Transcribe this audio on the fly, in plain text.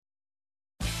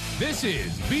This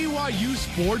is BYU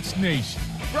Sports Nation,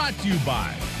 brought to you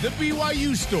by The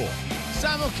BYU Store,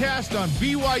 simulcast on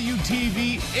BYU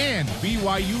TV and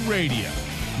BYU Radio.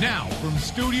 Now, from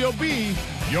Studio B,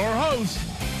 your hosts,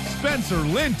 Spencer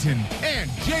Linton and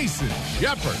Jason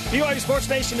Shepherd. BYU Sports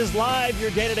Nation is live,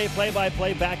 your day-to-day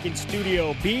play-by-play back in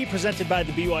Studio B, presented by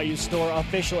the BYU Store,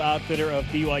 official outfitter of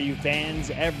BYU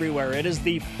fans everywhere. It is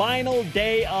the final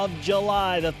day of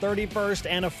July, the 31st,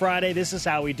 and a Friday. This is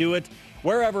how we do it.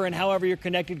 Wherever and however you're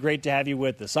connected, great to have you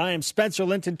with us. I am Spencer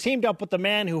Linton, teamed up with the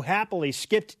man who happily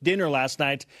skipped dinner last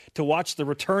night to watch the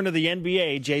return of the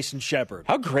NBA, Jason Shepherd.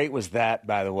 How great was that,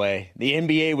 by the way? The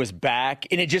NBA was back,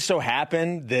 and it just so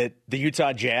happened that the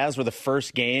Utah Jazz were the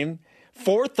first game.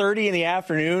 4:30 in the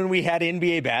afternoon, we had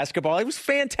NBA basketball. It was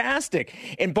fantastic.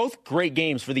 And both great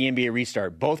games for the NBA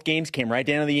restart. Both games came right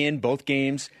down to the end. Both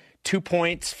games, 2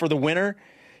 points for the winner.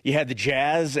 You had the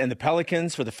Jazz and the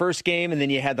Pelicans for the first game, and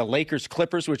then you had the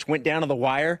Lakers-Clippers, which went down to the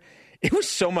wire. It was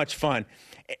so much fun.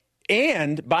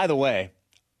 And, by the way,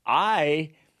 I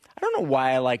don't know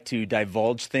why I like to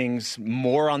divulge things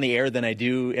more on the air than I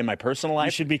do in my personal life.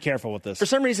 You should be careful with this. For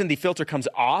some reason, the filter comes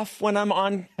off when I'm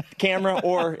on camera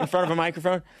or in front of a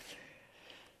microphone.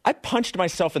 I punched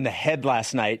myself in the head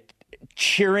last night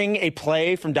cheering a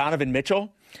play from Donovan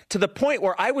Mitchell, to the point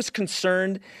where I was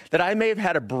concerned that I may have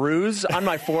had a bruise on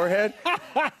my forehead.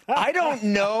 I don't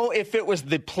know if it was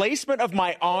the placement of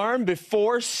my arm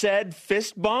before said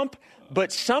fist bump,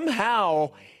 but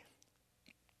somehow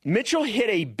Mitchell hit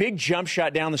a big jump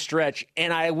shot down the stretch,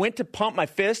 and I went to pump my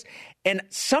fist, and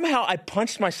somehow I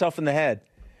punched myself in the head.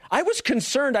 I was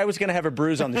concerned I was going to have a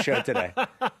bruise on the show today.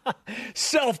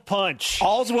 Self-punch.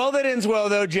 All's well that ends well,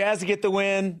 though. Jazz get the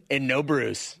win, and no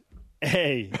bruise.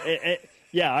 Hey,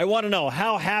 yeah, I want to know,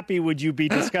 how happy would you be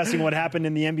discussing what happened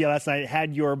in the NBA last night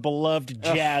had your beloved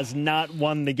Jazz not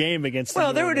won the game against the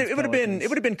Pelicans? It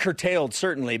would have been curtailed,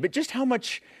 certainly, but just how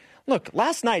much. Look,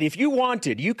 last night, if you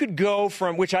wanted, you could go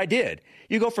from, which I did,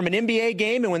 you go from an NBA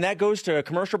game, and when that goes to a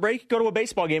commercial break, go to a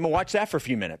baseball game and watch that for a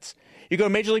few minutes. You go to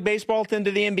Major League Baseball, then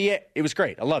to the NBA. It was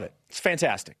great. I love it. It's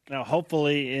fantastic. Now,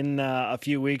 hopefully, in a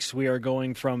few weeks, we are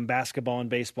going from basketball and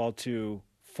baseball to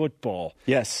football.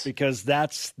 Yes. Because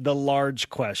that's the large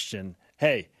question.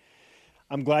 Hey,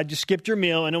 I'm glad you skipped your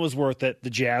meal, and it was worth it. The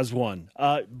Jazz won.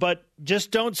 But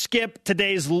just don't skip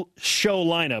today's show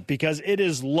lineup, because it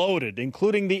is loaded,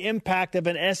 including the impact of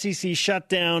an SEC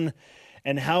shutdown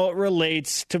and how it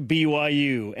relates to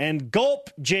BYU. And gulp,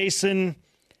 Jason,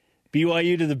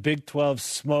 BYU to the Big 12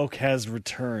 smoke has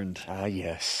returned. Ah,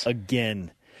 yes.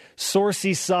 Again.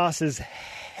 Saucy sauce is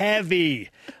heavy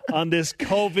on this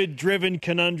COVID-driven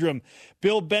conundrum.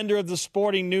 Bill Bender of the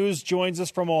Sporting News joins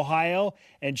us from Ohio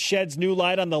and sheds new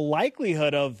light on the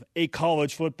likelihood of a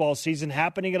college football season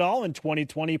happening at all in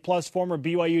 2020. Plus, former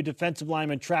BYU defensive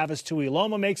lineman Travis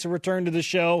Tuiloma makes a return to the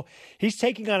show. He's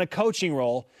taking on a coaching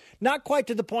role, not quite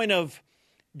to the point of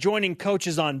joining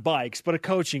coaches on bikes, but a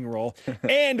coaching role.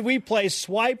 And we play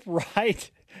swipe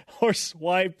right or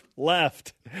swipe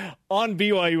left on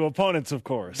BYU opponents, of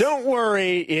course. Don't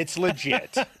worry, it's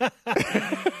legit.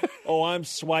 Oh, I'm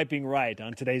swiping right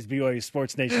on today's BYU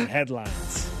Sports Nation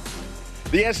headlines.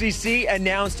 The SEC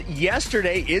announced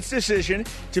yesterday its decision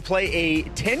to play a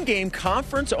 10-game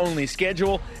conference-only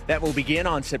schedule that will begin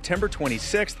on September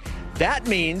 26th. That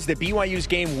means that BYU's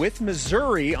game with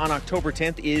Missouri on October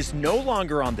 10th is no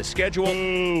longer on the schedule.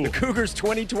 Ooh. The Cougars'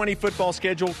 2020 football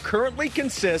schedule currently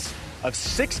consists of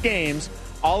 6 games,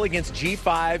 all against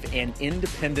G5 and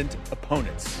independent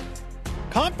opponents.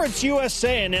 Conference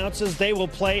USA announces they will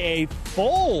play a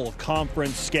full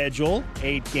conference schedule,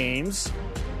 8 games,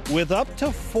 with up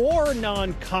to 4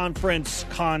 non-conference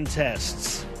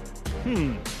contests.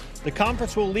 The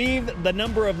conference will leave the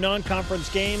number of non-conference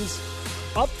games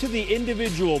up to the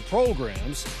individual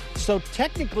programs. So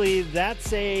technically,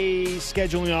 that's a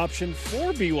scheduling option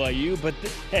for BYU. But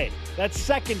hey, that's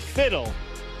second fiddle.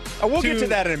 We'll get to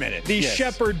that in a minute. The Yes.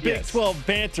 Shepherd Big Yes. 12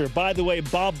 banter. By the way,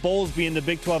 Bob Bowlesby and the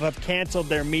Big 12 have canceled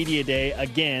their media day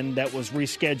again. That was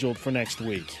rescheduled for next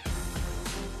week.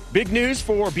 Big news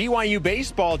for BYU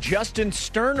baseball. Justin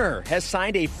Sterner has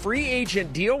signed a free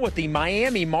agent deal with the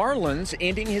Miami Marlins,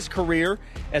 ending his career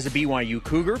as a BYU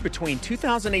Cougar. Between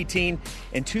 2018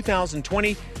 and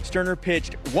 2020, Sterner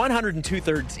pitched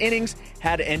 102 innings,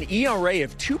 had an ERA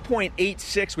of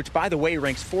 2.86, which, by the way,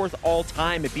 ranks 4th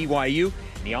all-time at BYU.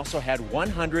 And he also had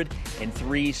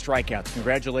 103 strikeouts.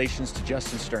 Congratulations to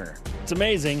Justin Sterner. It's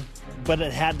amazing, but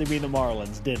it had to be the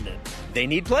Marlins, didn't it? They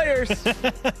need players.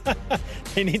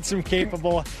 They need some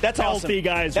capable, That's healthy awesome.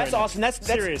 guys. That's right awesome.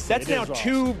 Seriously, That's now awesome.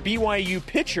 2 BYU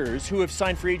pitchers who have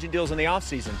signed free agent deals in the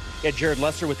offseason. You had Jared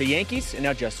Mercer with the Yankees, and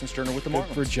now Justin Sterner with the Marlins.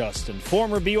 Good for Justin.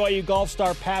 Former BYU golf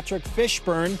star Patrick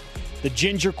Fishburne, the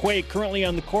Ginger Quake, currently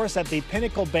on the course at the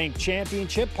Pinnacle Bank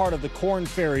Championship, part of the Korn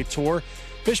Ferry Tour.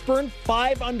 Fishburne,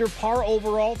 5 under par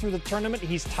overall through the tournament.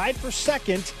 He's tied for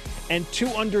second and 2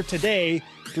 under today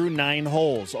through 9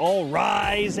 holes. All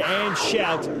rise and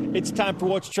shout. It's time for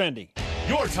What's Trending.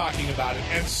 You're talking about it,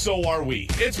 and so are we.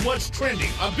 It's What's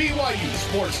Trending on BYU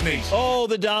Sports Nation. Oh,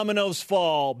 the dominoes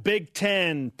fall. Big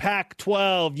Ten,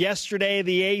 Pac-12. Yesterday,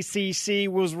 the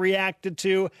ACC was reacted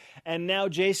to. And now,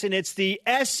 Jason, it's the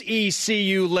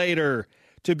SECU later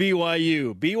to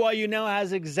BYU. BYU now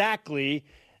has exactly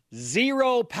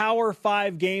 0 Power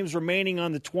 5 games remaining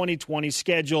on the 2020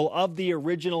 schedule of the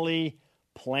originally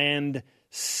planned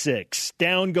 6.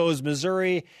 Down goes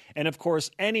Missouri, and, of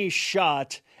course, any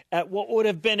shot at what would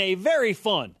have been a very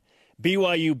fun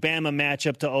BYU-Bama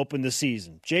matchup to open the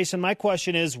season. Jason, my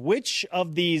question is, which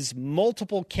of these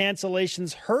multiple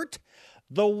cancellations hurt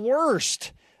the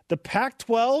worst? The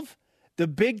Pac-12, the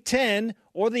Big Ten,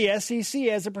 or the SEC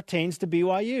as it pertains to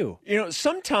BYU? You know,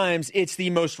 sometimes it's the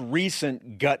most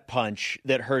recent gut punch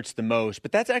that hurts the most,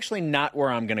 but that's actually not where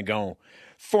I'm going to go.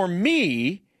 For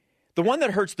me, the one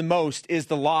that hurts the most is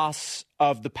the loss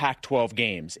of the Pac-12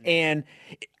 games. And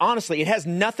honestly, it has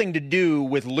nothing to do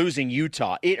with losing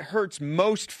Utah. It hurts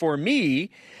most for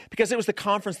me because it was the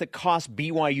conference that cost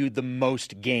BYU the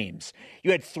most games.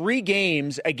 You had 3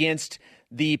 games against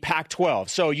the Pac-12.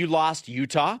 So you lost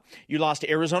Utah, you lost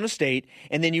Arizona State,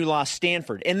 and then you lost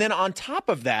Stanford. And then on top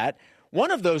of that,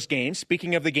 one of those games,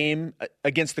 speaking of the game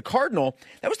against the Cardinal,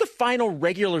 that was the final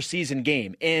regular season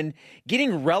game. And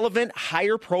getting relevant,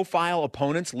 higher-profile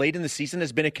opponents late in the season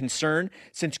has been a concern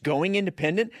since going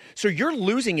independent. So you're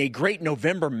losing a great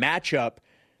November matchup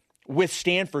with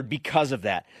Stanford because of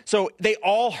that. So they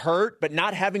all hurt, but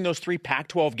not having those 3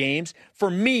 Pac-12 games, for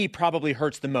me, probably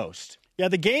hurts the most. Yeah,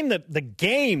 the game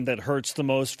that hurts the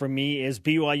most for me is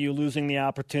BYU losing the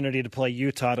opportunity to play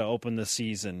Utah to open the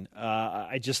season.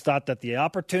 I just thought that the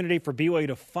opportunity for BYU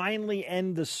to finally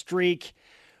end the streak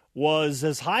was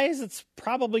as high as it's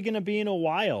probably going to be in a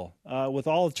while, with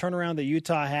all the turnaround that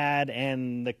Utah had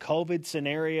and the COVID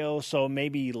scenario, so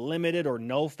maybe limited or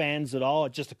no fans at all,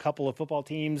 just a couple of football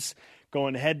teams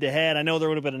going head-to-head. I know there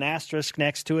would have been an asterisk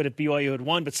next to it if BYU had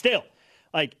won, but still,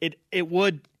 like it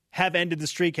would have ended the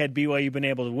streak had BYU been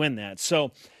able to win that.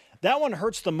 So that one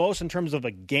hurts the most in terms of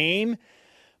a game.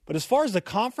 But as far as the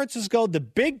conferences go, the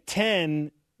Big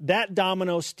Ten, that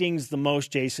domino stings the most,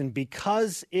 Jason,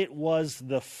 because it was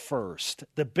the first.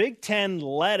 The Big Ten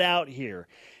led out here,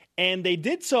 and they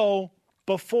did so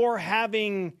before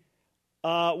having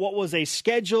what was a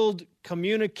scheduled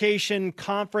communication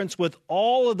conference with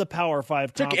all of the Power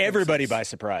 5 conferences. Took everybody by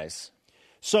surprise.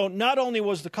 So not only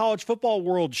was the college football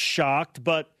world shocked,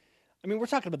 but I mean, we're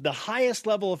talking about the highest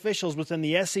level officials within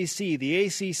the SEC, the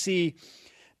ACC,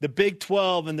 the Big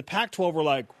 12, and the Pac-12 were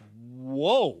like,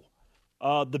 whoa,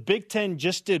 the Big Ten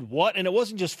just did what? And it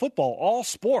wasn't just football, all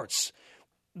sports.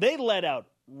 They let out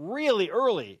really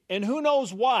early, and who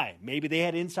knows why. Maybe they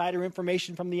had insider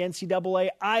information from the NCAA.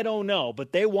 I don't know,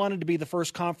 but they wanted to be the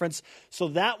first conference, so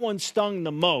that one stung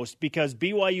the most because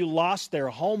BYU lost their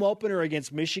home opener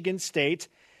against Michigan State.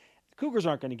 The Cougars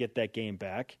aren't going to get that game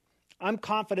back. I'm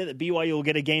confident that BYU will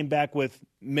get a game back with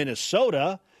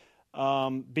Minnesota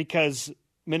because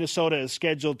Minnesota is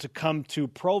scheduled to come to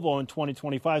Provo in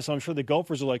 2025, so I'm sure the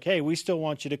Gophers are like, hey, we still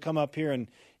want you to come up here and,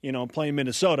 play in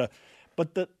Minnesota.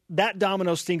 But that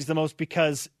domino stings the most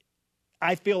because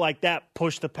I feel like that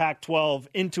pushed the Pac-12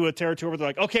 into a territory where they're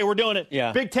like, okay, we're doing it.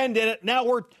 Yeah. Big Ten did it. Now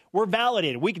we're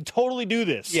validated. We can totally do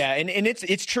this. Yeah, and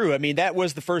it's true. I mean, that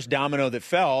was the first domino that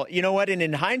fell. You know what? And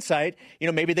in hindsight,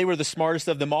 maybe they were the smartest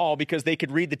of them all because they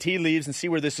could read the tea leaves and see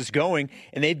where this is going.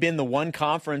 And they've been the one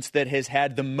conference that has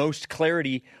had the most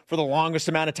clarity for the longest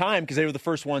amount of time because they were the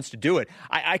first ones to do it.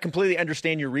 I completely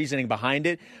understand your reasoning behind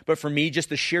it. But for me, just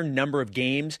the sheer number of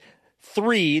games,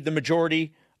 3, the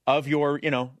majority of your,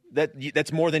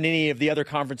 that's more than any of the other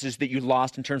conferences that you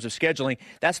lost in terms of scheduling.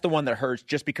 That's the one that hurts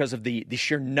just because of the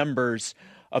sheer numbers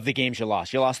of the games you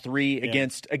lost. You lost 3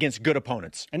 against good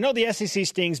opponents. I know the SEC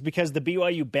stings because the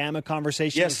BYU-Bama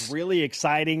conversation is really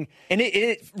exciting. And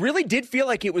it really did feel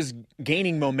like it was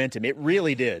gaining momentum. It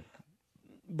really did.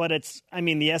 But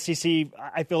the SEC,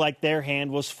 I feel like their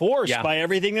hand was forced by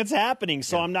everything that's happening.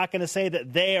 So I'm not going to say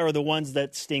that they are the ones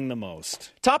that sting the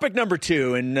most. Topic number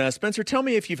 2, and Spencer, tell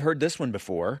me if you've heard this one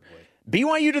before.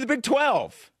 BYU to the Big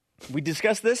 12. We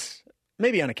discussed this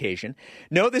maybe on occasion.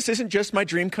 No, this isn't just my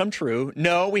dream come true.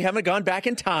 No, we haven't gone back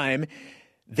in time.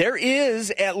 there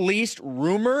is at least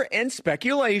rumor and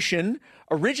speculation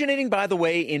originating, by the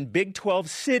way, in Big 12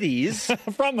 cities.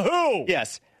 From who?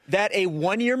 Yes. That a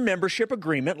one-year membership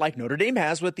agreement like Notre Dame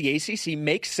has with the ACC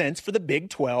makes sense for the Big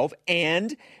 12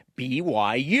 and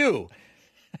BYU.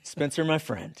 Spencer, my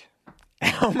friend,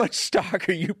 how much stock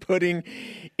are you putting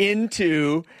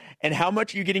into and how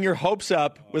much are you getting your hopes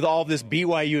up with all this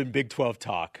BYU and Big 12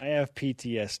 talk? I have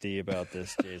PTSD about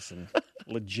this, Jason.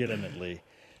 Legitimately.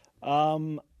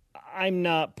 I'm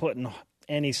not putting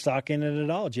any stock in it at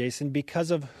all, Jason, because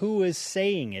of who is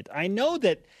saying it. I know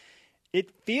that it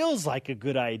feels like a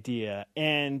good idea,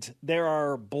 and there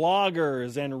are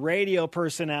bloggers and radio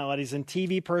personalities and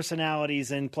TV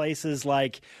personalities in places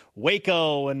like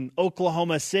Waco and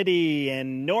Oklahoma City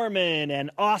and Norman and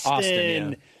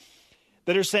Austin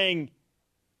that are saying,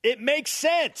 it makes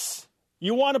sense.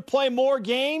 You want to play more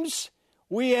games?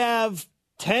 We have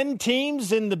 10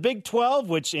 teams in the Big 12,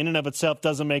 which in and of itself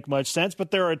doesn't make much sense,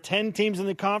 but there are 10 teams in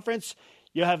the conference.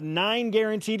 You have 9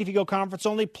 guaranteed if you go conference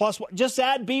only, plus just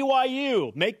add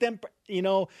BYU. Make them,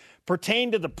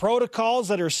 pertain to the protocols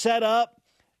that are set up.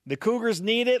 The Cougars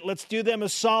need it. Let's do them a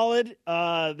solid.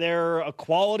 They're a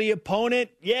quality opponent.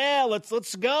 Yeah,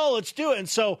 let's go. Let's do it. And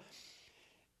so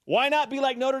why not be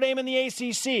like Notre Dame in the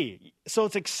ACC? So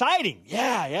it's exciting.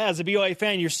 Yeah, as a BYU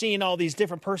fan, you're seeing all these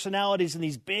different personalities in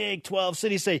these Big 12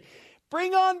 cities say,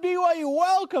 bring on BYU.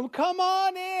 Welcome. Come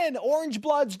on in.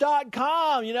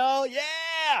 Orangebloods.com,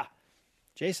 yeah.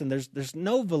 Jason, there's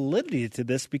no validity to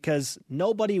this because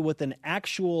nobody with an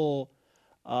actual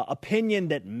opinion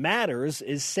that matters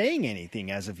is saying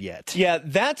anything as of yet. Yeah,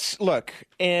 look,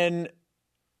 and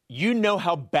you know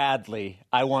how badly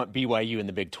I want BYU in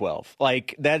the Big 12.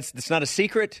 Like, that's not a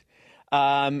secret.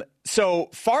 So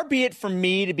far be it from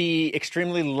me to be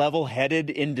extremely level-headed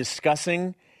in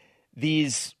discussing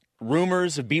these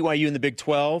rumors of BYU in the Big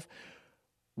 12.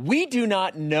 We do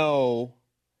not know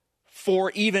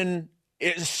for even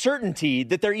certainty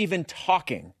that they're even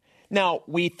talking. Now,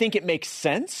 we think it makes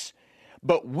sense,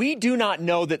 but we do not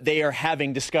know that they are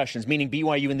having discussions, meaning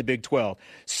BYU in the Big 12.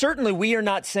 Certainly, we are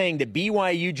not saying that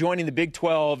BYU joining the Big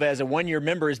 12 as a one-year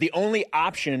member is the only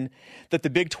option that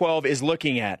the Big 12 is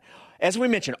looking at. As we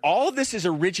mentioned, all of this is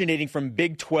originating from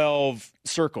Big 12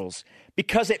 circles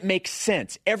because it makes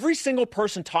sense. Every single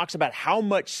person talks about how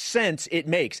much sense it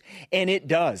makes, and it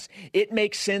does. It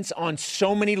makes sense on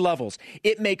so many levels.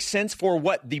 It makes sense for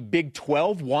what the Big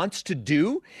 12 wants to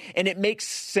do, and it makes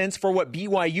sense for what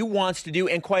BYU wants to do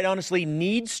and, quite honestly,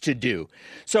 needs to do.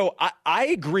 So I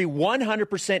agree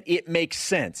 100% it makes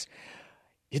sense.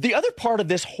 The other part of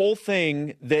this whole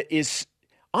thing that is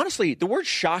honestly, the word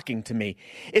shocking to me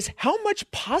is how much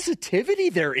positivity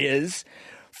there is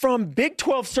from Big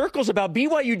 12 circles about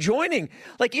BYU joining.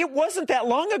 Like, it wasn't that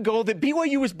long ago that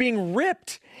BYU was being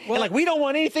ripped. Well, and we don't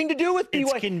want anything to do with BYU.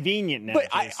 It's convenient now. But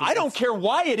I don't care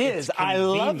why it is. I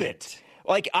love it.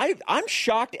 Like, I'm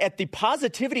shocked at the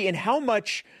positivity and how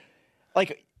much,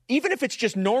 like, even if it's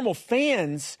just normal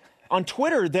fans on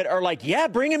Twitter that are like, yeah,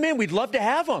 bring him in. We'd love to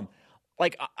have him.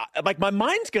 Like my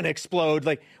mind's going to explode.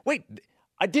 Like, wait,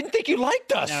 I didn't think you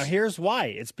liked us. Now, here's why.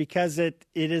 It's because it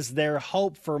is their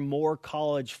hope for more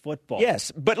college football.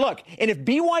 Yes, but look, and if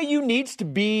BYU needs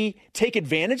to take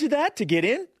advantage of that to get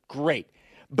in, great.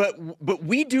 But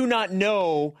we do not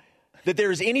know that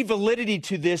there is any validity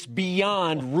to this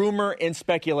beyond rumor and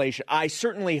speculation. I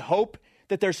certainly hope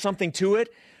that there's something to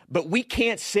it, but we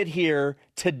can't sit here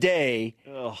today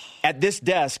at this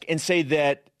desk and say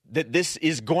that this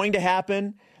is going to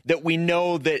happen, that we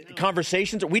know that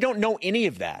conversations, we don't know any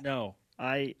of that. No,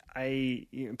 I've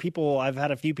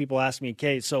had a few people ask me,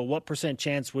 okay, so what %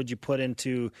 chance would you put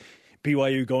into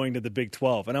BYU going to the Big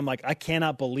 12? And I'm like, I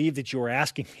cannot believe that you are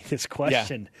asking me this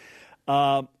question.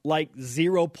 Yeah. Like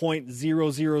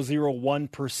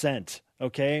 0.0001%.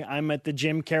 Okay, I'm at the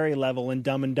Jim Carrey level in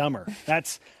Dumb and Dumber.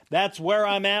 That's where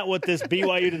I'm at with this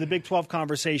BYU to the Big 12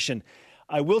 conversation.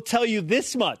 I will tell you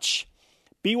this much.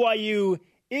 BYU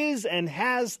is and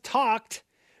has talked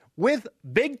with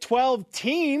Big 12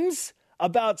 teams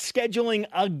about scheduling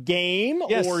a game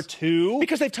or two.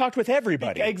 Because they've talked with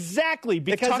everybody. Exactly.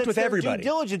 Because they've talked with everybody. Due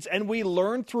diligence. And we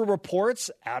learned through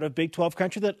reports out of Big 12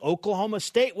 country that Oklahoma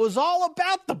State was all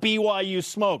about the BYU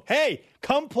smoke. Hey,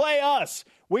 come play us.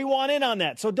 We want in on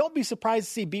that. So don't be surprised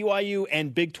to see BYU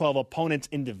and Big 12 opponents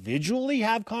individually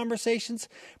have conversations.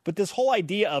 But this whole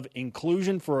idea of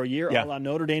inclusion for a year, a la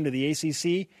Notre Dame to the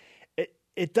ACC,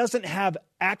 it doesn't have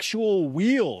actual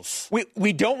wheels.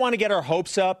 We don't want to get our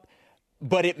hopes up,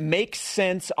 but it makes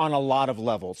sense on a lot of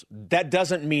levels. That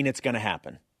doesn't mean it's going to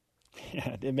happen.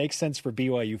 Yeah, it makes sense for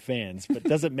BYU fans, but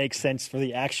doesn't make sense for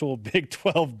the actual Big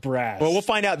 12 brass. Well, we'll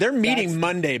find out. They're meeting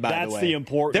Monday, by the way. That's the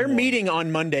important They're one. meeting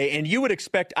on Monday, and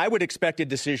I would expect a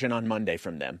decision on Monday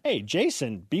from them. Hey,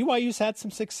 Jason, BYU's had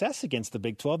some success against the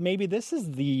Big 12. Maybe this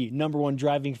is the number one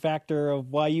driving factor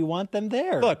of why you want them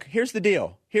there. Look, here's the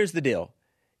deal.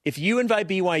 If you invite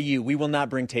BYU, we will not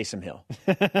bring Taysom Hill.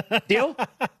 Deal?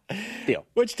 Deal.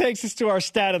 Which takes us to our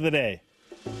stat of the day.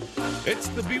 It's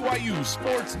the BYU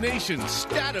Sports Nation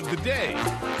stat of the day.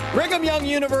 Brigham Young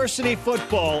University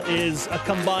football is a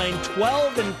combined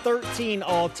 12-13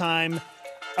 all-time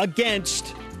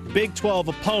against Big 12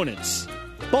 opponents,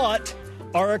 but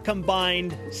are a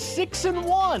combined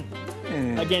 6-1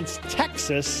 against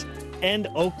Texas and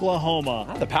Oklahoma.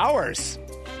 Oh, the Powers.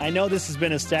 I know this has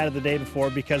been a stat of the day before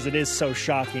because it is so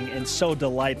shocking and so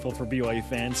delightful for BYU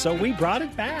fans, so we brought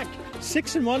it back.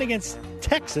 6-1 against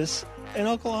Texas and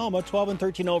Oklahoma,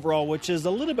 12-13 overall, which is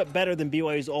a little bit better than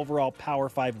BYU's overall Power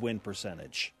 5 win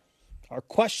percentage. Our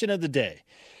question of the day: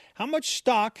 how much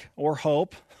stock or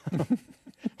hope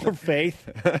or faith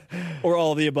or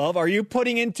all of the above are you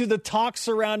putting into the talk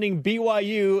surrounding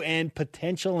BYU and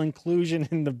potential inclusion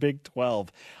in the Big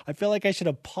 12? I feel like I should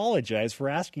apologize for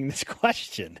asking this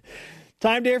question.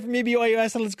 Time to hear from me, BYU.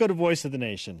 Let's go to Voice of the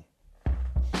Nation.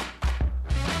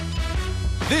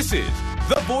 This is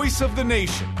the Voice of the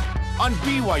Nation on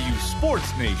BYU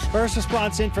Sports Nation. First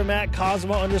response in from at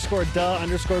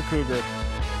Cosmo_Cougar.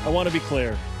 I want to be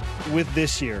clear with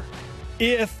this year.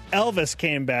 If Elvis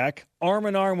came back arm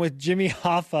in arm with Jimmy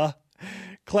Hoffa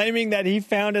claiming that he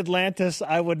found Atlantis,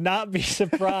 I would not be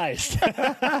surprised.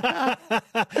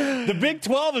 The Big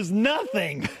 12 is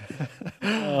nothing.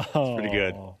 That's pretty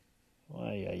good.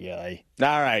 Ay.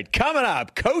 All right, coming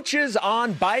up, coaches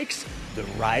on bikes. The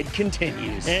ride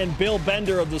continues. And Bill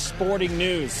Bender of the Sporting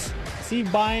News. Is he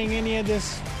buying any of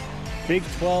this Big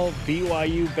 12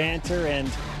 BYU banter? And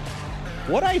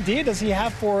what idea does he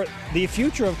have for the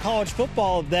future of college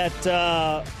football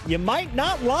that you might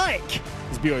not like? This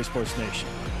is BYU Sports Nation.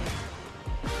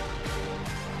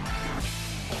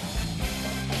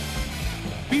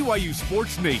 BYU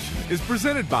Sports Nation is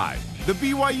presented by the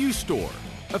BYU Store,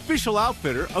 official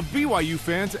outfitter of BYU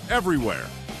fans everywhere.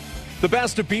 The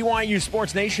best of BYU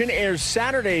Sports Nation airs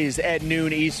Saturdays at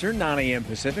noon Eastern, 9 a.m.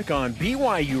 Pacific on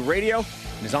BYU Radio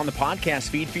and is on the podcast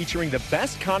feed featuring the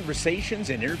best conversations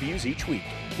and interviews each week.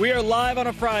 We are live on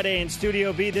a Friday in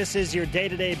Studio B. This is your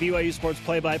day-to-day BYU Sports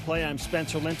play-by-play. I'm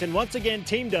Spencer Linton, once again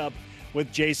teamed up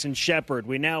with Jason Shepherd.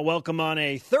 We now welcome on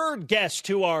a third guest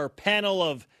to our panel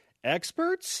of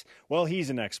experts? Well,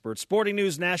 he's an expert. Sporting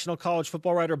News national college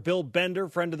football writer Bill Bender,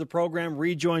 friend of the program,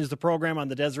 rejoins the program on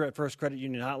the Deseret First Credit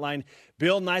Union hotline.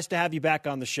 Bill, nice to have you back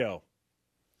on the show.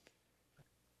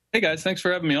 Hey, guys. Thanks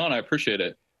for having me on. I appreciate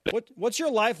it. What's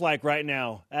your life like right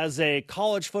now as a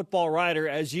college football writer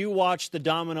as you watch the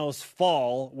dominoes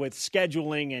fall with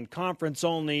scheduling and conference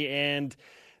only and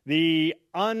the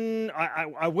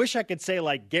I wish I could say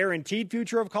like guaranteed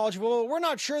future of college football? We're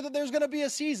not sure that there's going to be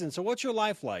a season. So what's your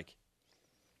life like?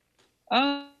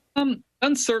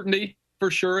 Uncertainty for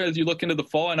sure as you look into the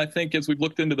fall. And I think as we've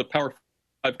looked into the Power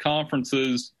 5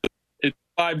 conferences, it's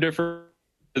 5 different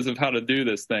ways of how to do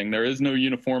this thing. There is no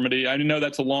uniformity. I know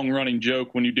that's a long running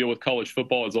joke when you deal with college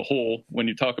football as a whole, when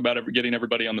you talk about getting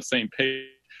everybody on the same page.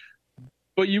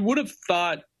 But you would have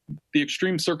thought the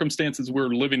extreme circumstances we're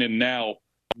living in now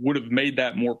would have made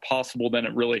that more possible than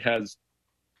it really has.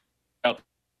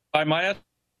 By my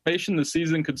estimation, the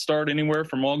season could start anywhere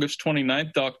from August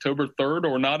 29th to October 3rd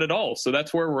or not at all. So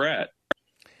that's where we're at.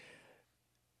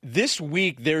 This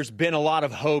week, there's been a lot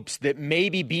of hopes that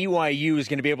maybe BYU is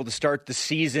going to be able to start the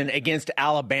season against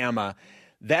Alabama.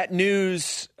 That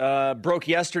news broke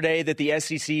yesterday that the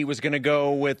SEC was going to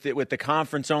go with the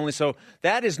conference only. So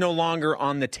that is no longer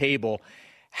on the table.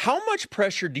 How much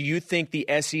pressure do you think the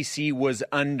SEC was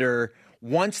under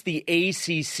once the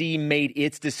ACC made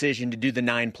its decision to do the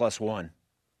 9+1?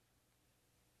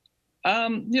 A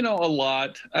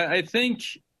lot. I think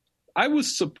I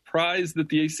was surprised that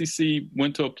the ACC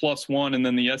went to a +1 and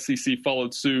then the SEC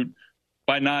followed suit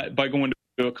by going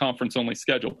to a conference only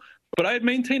schedule. But I had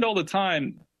maintained all the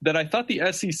time that I thought the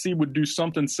SEC would do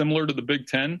something similar to the Big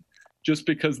Ten, just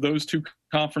because those two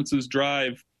conferences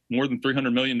drive more than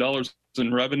 $300 million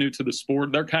in revenue to the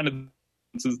sport. They're kind of the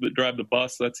that drive the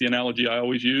bus. That's the analogy I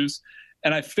always use.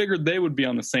 And I figured they would be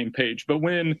on the same page. But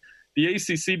when the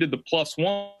ACC did the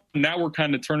 +1, now we're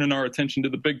kind of turning our attention to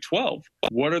the Big 12.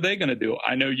 What are they going to do?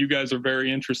 I know you guys are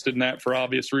very interested in that for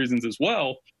obvious reasons as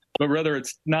well. But whether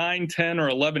it's 9, 10, or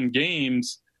 11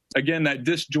 games, again, that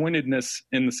disjointedness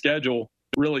in the schedule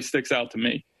really sticks out to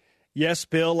me. Yes,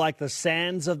 Bill, like the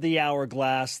sands of the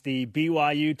hourglass, the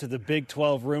BYU to the Big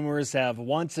 12 rumors have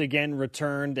once again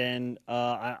returned, and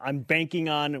I'm banking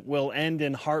on it will end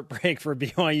in heartbreak for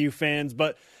BYU fans.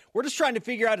 But we're just trying to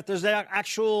figure out if there's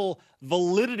actual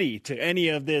validity to any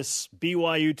of this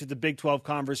BYU to the Big 12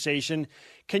 conversation.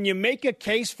 Can you make a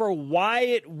case for why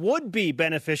it would be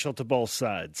beneficial to both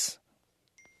sides?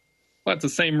 Well, it's the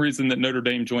same reason that Notre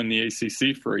Dame joined the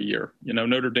ACC for a year.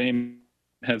 Notre Dame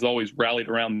has always rallied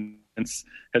around and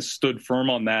has stood firm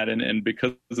on that. And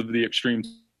because of the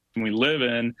extremes we live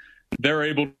in, they're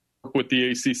able to work with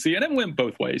the ACC. And it went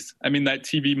both ways. I mean, that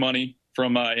TV money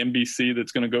from NBC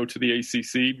that's going to go to the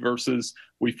ACC versus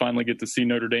we finally get to see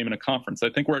Notre Dame in a conference. I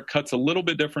think where it cuts a little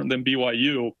bit different than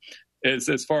BYU is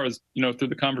as far as, through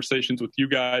the conversations with you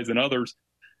guys and others,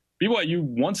 BYU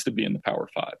wants to be in the Power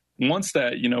Five, wants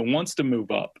to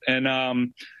move up. And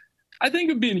I think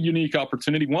it would be a unique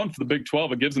opportunity. One, for the Big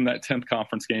 12, it gives them that 10th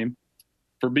conference game.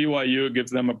 For BYU, it gives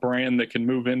them a brand that can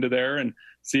move into there and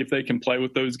see if they can play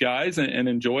with those guys and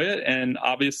enjoy it. And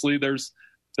obviously there's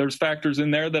factors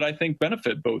in there that I think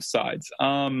benefit both sides.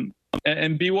 And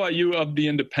BYU of the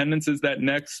independents is that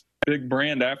next big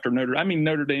brand after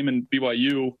Notre Dame and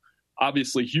BYU,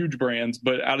 obviously huge brands,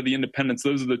 but out of the independents,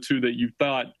 those are the two that you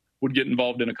thought would get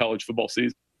involved in a college football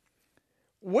season.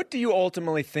 What do you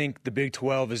ultimately think the Big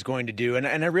 12 is going to do? And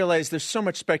I realize there's so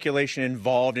much speculation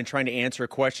involved in trying to answer a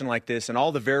question like this, and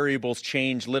all the variables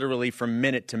change literally from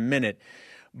minute to minute.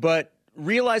 But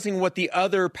realizing what the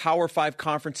other Power 5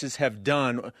 conferences have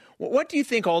done, what do you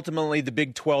think ultimately the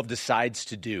Big 12 decides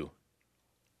to do?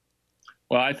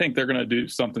 Well, I think they're going to do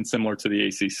something similar to the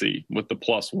ACC with the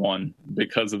 +1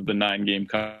 because of the 9-game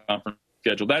conference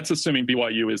schedule. That's assuming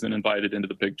BYU isn't invited into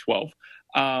the Big 12.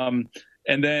 And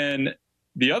then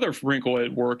the other wrinkle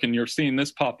at work, and you're seeing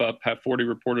this pop up, Pat Forty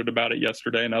reported about it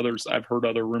yesterday, and others, I've heard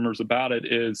other rumors about it,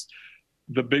 is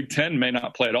the Big 10 may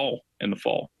not play at all in the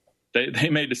fall. They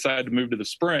may decide to move to the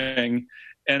spring.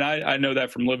 And I know that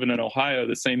from living in Ohio,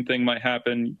 the same thing might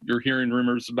happen. You're hearing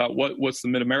rumors about what's the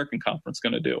Mid-American Conference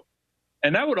going to do.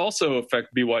 And that would also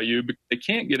affect BYU because they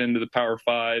can't get into the Power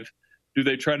 5. Do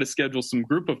they try to schedule some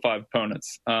Group of 5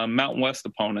 opponents, Mountain West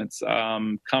opponents,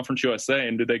 Conference USA,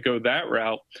 and do they go that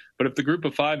route? But if the Group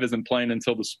of 5 isn't playing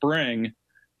until the spring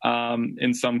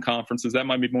in some conferences, that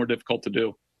might be more difficult to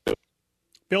do.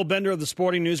 Bill Bender of the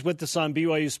Sporting News with us on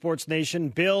BYU Sports Nation.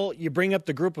 Bill, you bring up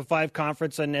the Group of 5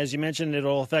 conference, and as you mentioned,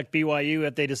 it'll affect BYU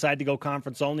if they decide to go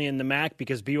conference only in the MAC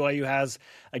because BYU has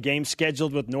a game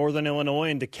scheduled with Northern Illinois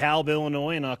and DeKalb,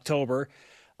 Illinois in October.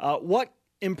 What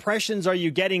impressions are you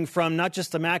getting from not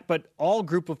just the MAC, but all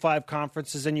Group of 5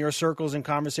 conferences in your circles and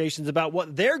conversations about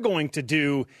what they're going to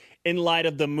do in light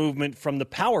of the movement from the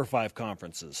Power 5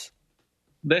 conferences?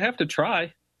 They have to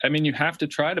try. I mean, you have to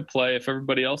try to play if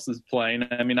everybody else is playing.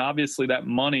 I mean, obviously that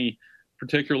money,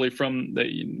 particularly from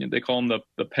they call them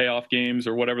the payoff games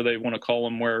or whatever they want to call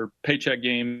them, where paycheck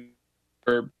game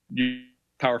or you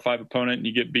Power 5 opponent and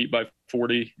you get beat by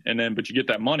 40 but you get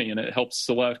that money and it helps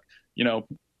select,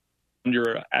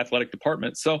 your athletic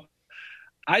department. So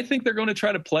I think they're going to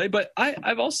try to play, but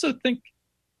I've also think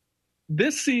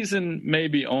this season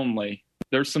maybe only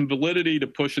there's some validity to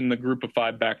pushing the Group of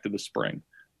 5 back to the spring.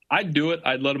 I'd do it.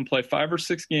 I'd let them play 5 or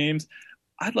 6 games.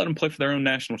 I'd let them play for their own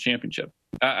national championship.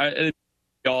 It'd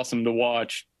be awesome to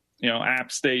watch,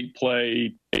 App State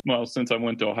play. Well, since I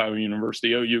went to Ohio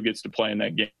University, OU gets to play in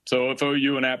that game. So if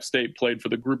OU and App State played for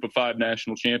the Group of 5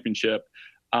 national championship,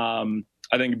 I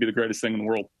think it'd be the greatest thing in the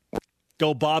world.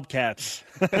 Go Bobcats.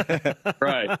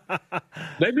 Right.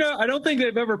 I don't think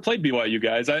they've ever played BYU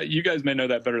guys. You guys may know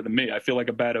that better than me. I feel like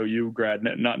a bad OU grad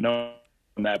not knowing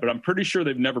that, but I'm pretty sure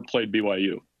they've never played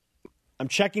BYU. I'm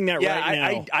checking that right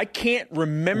now. I can't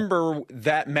remember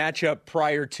that matchup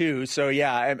prior to, so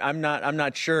yeah, I'm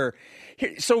not sure.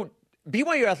 So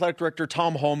BYU Athletic Director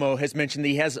Tom Holmoe has mentioned that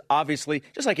he has obviously,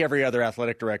 just like every other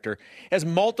athletic director, has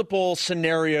multiple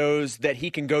scenarios that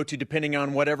he can go to depending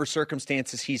on whatever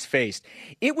circumstances he's faced.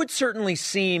 It would certainly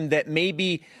seem that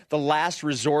maybe the last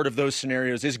resort of those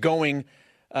scenarios is going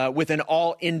with an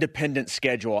all-independent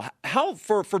schedule.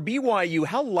 For BYU,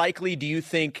 how likely do you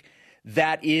think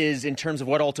that is in terms of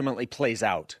what ultimately plays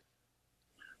out?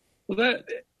 Well,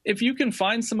 if you can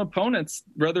find some opponents,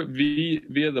 whether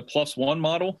via the +1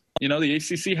 model, the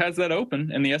ACC has that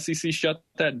open and the SEC shut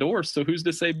that door. So who's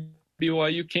to say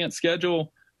BYU can't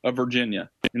schedule a Virginia?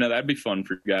 That'd be fun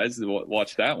for you guys to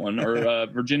watch that one, or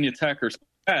Virginia Tech or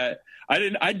that.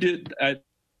 I did at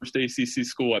first ACC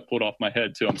school. I pulled off my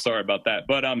head too. I'm sorry about that.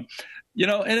 But and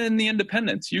in the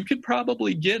independents, you could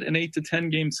probably get an 8 to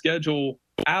 10 game schedule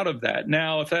out of that.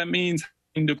 Now, if that means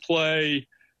having to play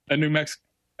a New Mexico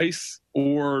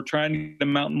or trying to get a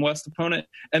Mountain West opponent.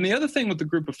 And the other thing with the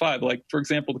group of five, like, for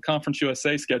example, the Conference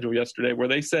USA schedule yesterday, where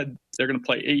they said they're going to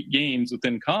play 8 games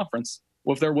within conference.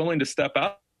 Well, if they're willing to step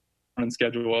out and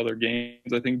schedule other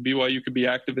games, I think BYU could be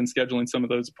active in scheduling some of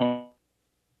those opponents.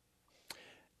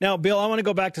 Now, Bill, I want to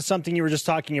go back to something you were just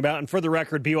talking about. And for the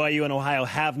record, BYU and Ohio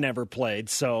have never played.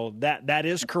 So that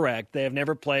is correct. They have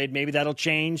never played. Maybe that'll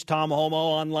change. Tom Homo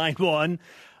on line one.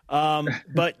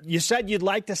 But you said you'd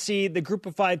like to see the group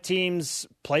of 5 teams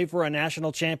play for a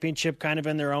national championship kind of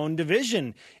in their own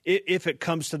division if it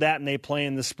comes to that and they play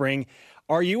in the spring.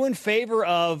 Are you in favor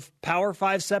of Power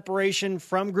 5 separation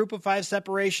from Group of 5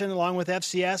 separation along with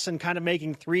FCS and kind of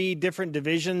making 3 different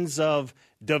divisions of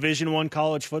Division I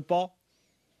college football?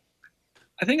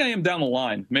 I think I am down the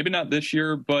line. Maybe not this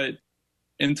year, but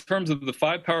in terms of the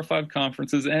 5 Power 5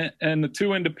 conferences and the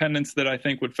 2 independents that I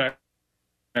think would factor,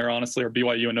 honestly, are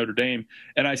BYU and Notre Dame.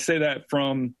 And I say that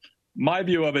from my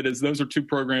view of it is those are 2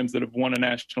 programs that have won a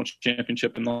national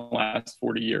championship in the last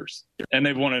 40 years. And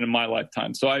they've won it in my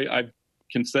lifetime. So I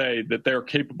can say that they're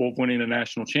capable of winning a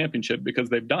national championship because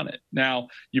they've done it. Now,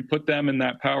 you put them in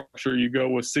that power, sure, you go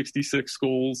with 66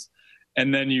 schools,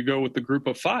 and then you go with the group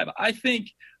of 5. I think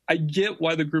I get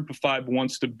why the group of 5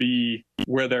 wants to be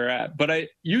where they're at. But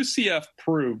UCF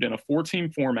proved in a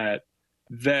 14 format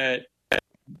that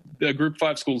the group of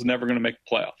 5 school is never going to make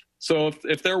the playoff. So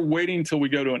if they're waiting till we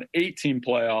go to an 18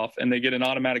 playoff and they get an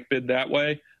automatic bid that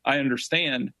way, I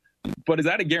understand. But is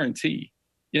that a guarantee?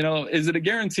 You know, is it a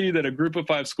guarantee that a group of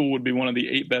 5 school would be one of the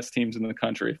 8 best teams in the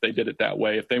country if they did it that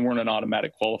way, if they weren't an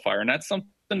automatic qualifier? And that's something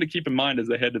to keep in mind as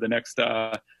they head to the next,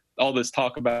 all this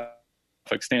talk about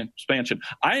expansion.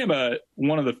 I am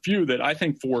one of the few that I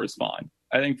think 4 is fine.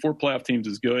 I think 4 playoff teams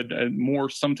is good, and more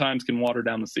sometimes can water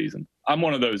down the season. I'm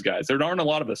one of those guys. There aren't a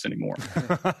lot of us anymore.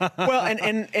 Well,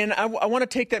 and I want to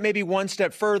take that maybe one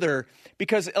step further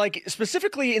because, like,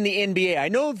 specifically in the NBA, I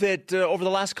know that over the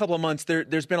last couple of months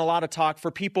there's been a lot of talk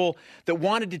for people that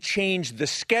wanted to change the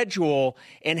schedule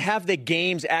and have the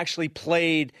games actually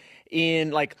played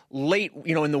in like late,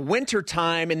 in the winter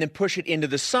time and then push it into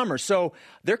the summer. So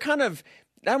they're kind of,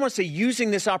 I don't want to say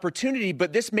using this opportunity,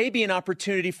 but this may be an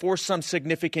opportunity for some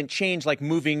significant change, like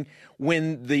moving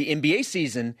when the NBA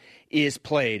season is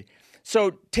played.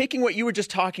 So taking what you were just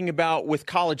talking about with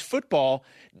college football,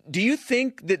 do you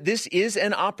think that this is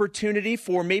an opportunity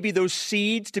for maybe those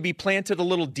seeds to be planted a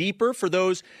little deeper for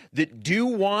those that do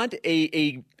want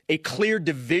a clear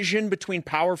division between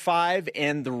Power 5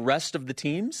 and the rest of the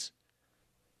teams?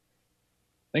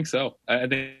 I think so. I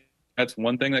think that's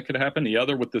one thing that could happen. The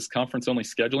other with this conference-only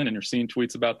scheduling, and you're seeing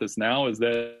tweets about this now, is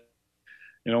that,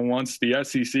 once the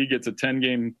SEC gets a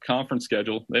 10-game conference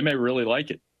schedule, they may really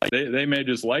like it. They may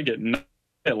just like it and not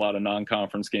a lot of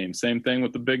non-conference games. Same thing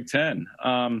with the Big Ten.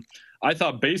 I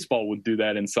thought baseball would do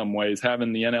that in some ways,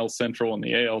 having the NL Central and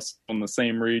the AL in the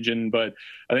same region. But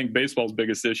I think baseball's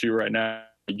biggest issue right now,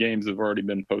 the games have already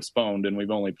been postponed, and we've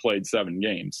only played 7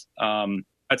 games.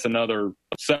 That's another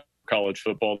college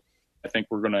football I think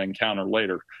we're going to encounter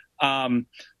later.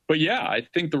 But yeah, I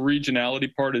think the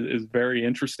regionality part is very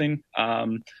interesting.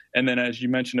 And then as you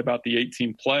mentioned about the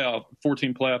 18 playoff,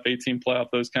 14 playoff, 18 playoff,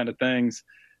 those kind of things,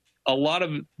 a lot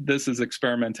of this is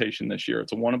experimentation this year.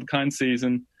 It's a one-of-a-kind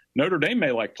season. Notre Dame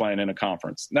may like playing in a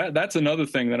conference. That's another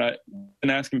thing that I've been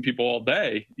asking people all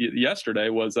day yesterday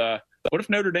was, what if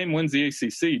Notre Dame wins the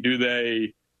ACC? Do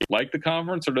they like the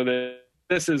conference, or do they,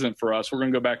 this isn't for us, we're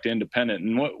going to go back to independent?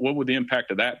 And what would the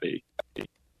impact of that be?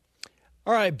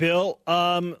 All right, Bill.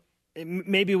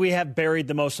 Maybe we have buried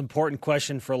the most important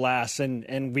question for last,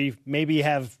 and we maybe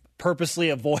have purposely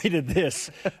avoided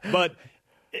this. But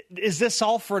is this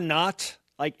all for naught?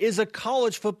 Like, is a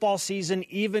college football season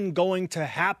even going to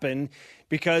happen?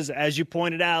 Because, as you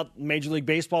pointed out, Major League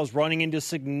Baseball is running into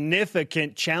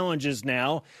significant challenges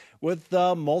now with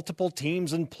multiple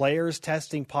teams and players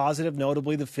testing positive,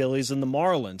 notably the Phillies and the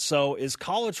Marlins. So is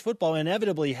college football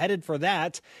inevitably headed for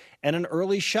that and an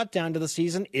early shutdown to the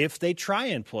season if they try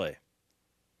and play?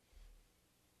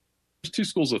 There's 2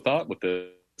 schools of thought with this.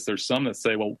 There's some that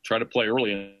say, well, try to play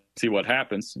early and see what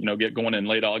happens. Get going in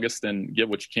late August and get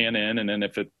what you can in. And then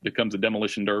if it becomes a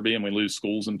demolition derby and we lose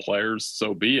schools and players,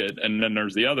 so be it. And then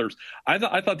there's the others. I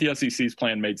thought the SEC's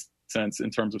plan made sense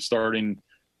in terms of starting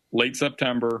late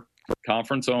September,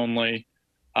 conference only,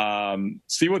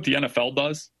 see what the NFL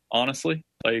does, honestly,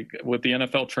 like with the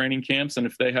NFL training camps. And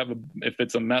if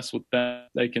it's a mess with them,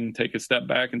 they can take a step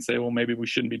back and say, well, maybe we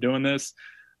shouldn't be doing this.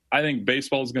 I think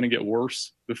baseball is going to get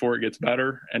worse before it gets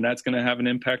better, and that's going to have an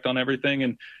impact on everything.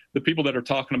 And the people that are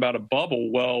talking about a bubble,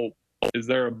 well, is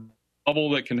there a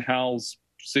bubble that can house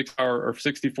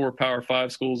 64 Power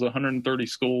 5 schools, 130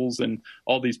 schools, and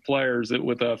all these players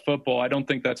with football. I don't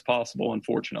think that's possible,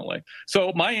 unfortunately.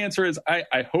 So my answer is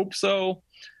I hope so.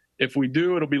 If we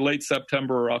do, it'll be late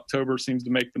September or October seems to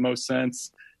make the most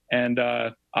sense. And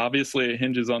obviously it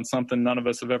hinges on something none of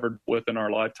us have ever dealt with in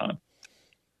our lifetime.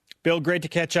 Bill, great to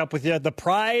catch up with you. The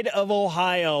pride of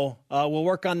Ohio. We'll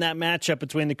work on that matchup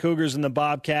between the Cougars and the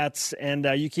Bobcats, and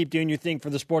you keep doing your thing for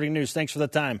the Sporting News. Thanks for the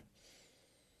time.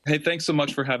 Hey, thanks so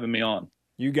much for having me on.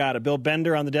 You got it. Bill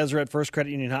Bender on the Deseret First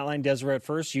Credit Union Hotline. Deseret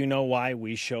First, you know why,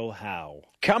 we show how.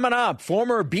 Coming up,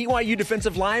 former BYU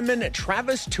defensive lineman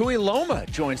Travis Tuiloma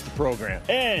joins the program.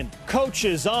 And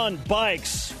coaches on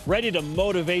bikes, ready to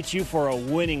motivate you for a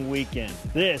winning weekend.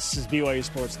 This is BYU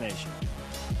Sports Nation.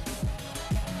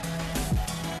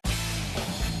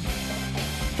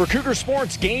 For Cougar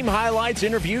Sports game highlights,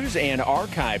 interviews, and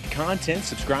archived content,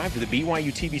 subscribe to the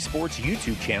BYU TV Sports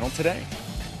YouTube channel today.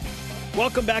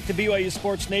 Welcome back to BYU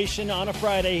Sports Nation on a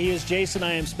Friday. He is Jason.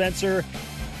 I am Spencer.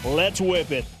 Let's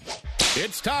whip it.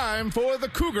 It's time for the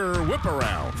Cougar Whip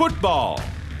Around. Football.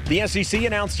 The SEC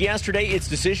announced yesterday its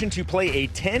decision to play a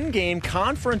 10-game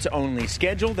conference-only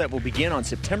schedule that will begin on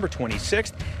September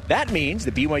 26th. That means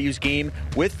the BYU's game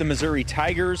with the Missouri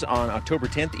Tigers on October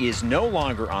 10th is no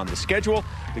longer on the schedule.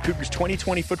 The Cougars'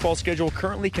 2020 football schedule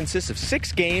currently consists of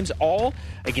 6 games, all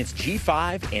against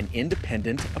G5 and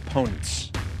independent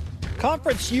opponents.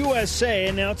 Conference USA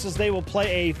announces they will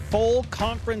play a full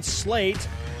conference slate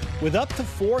with up to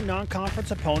 4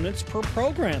 non-conference opponents per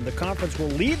program. The conference will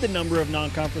lead the number of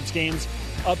non-conference games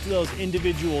up to those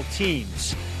individual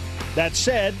teams. That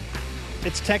said,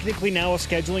 it's technically now a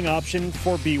scheduling option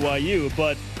for BYU,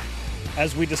 but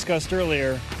as we discussed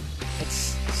earlier,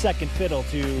 it's second fiddle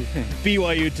to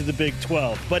BYU to the Big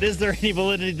 12. But is there any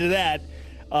validity to that?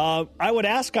 I would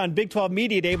ask on Big 12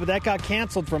 Media Day, but that got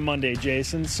canceled from Monday,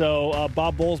 Jason. So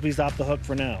Bob Bowlesby's off the hook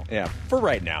for now. Yeah, for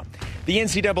right now. The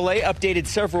NCAA updated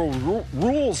several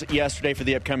rules yesterday for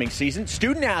the upcoming season.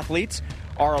 Student athletes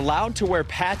are allowed to wear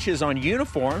patches on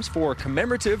uniforms for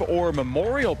commemorative or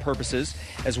memorial purposes,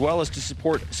 as well as to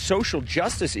support social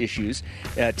justice issues.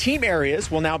 Team areas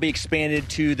will now be expanded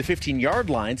to the 15-yard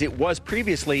lines. It was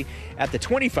previously at the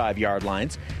 25-yard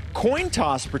lines. Coin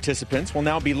toss participants will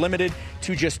now be limited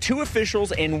to just 2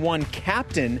 officials and 1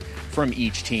 captain from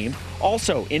each team.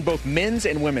 Also, in both men's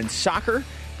and women's soccer,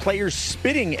 players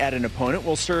spitting at an opponent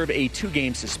will serve a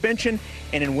 2-game suspension.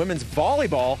 And in women's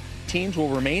volleyball, teams will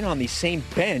remain on the same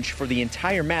bench for the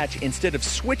entire match instead of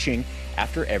switching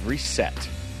after every set.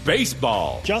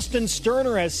 Baseball. Justin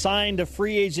Sterner has signed a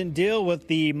free agent deal with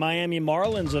the Miami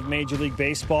Marlins of Major League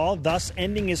Baseball, thus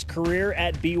ending his career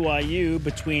at BYU.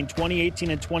 Between 2018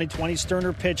 and 2020,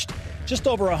 Sterner pitched just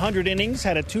over 100 innings,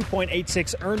 had a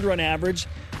 2.86 earned run average,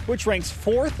 which ranks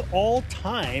 4th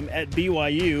all-time at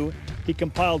BYU. He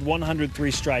compiled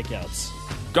 103 strikeouts.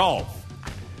 Golf.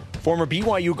 Former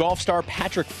BYU golf star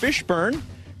Patrick Fishburne,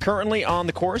 currently on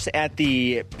the course at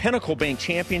the Pinnacle Bank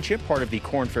Championship, part of the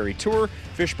Korn Ferry Tour.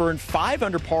 Fishburne 5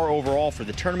 under par overall for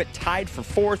the tournament, tied for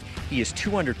 4th. He is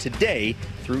 2 under today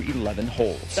through 11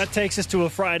 holes. That takes us to a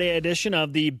Friday edition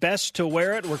of the Best to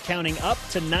Wear It. We're counting up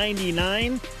to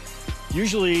 99.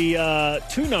 Usually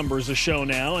 2 numbers a show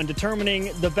now, and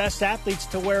determining the best athletes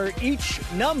to wear each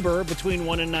number between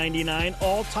 1 and 99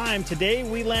 all time. Today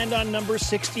we land on number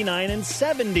 69 and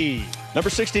 70. Number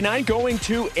 69 going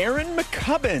to Aaron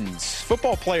McCubbins,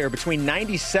 football player between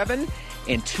 97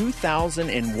 and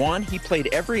 2001. He played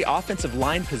every offensive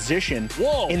line position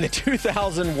in the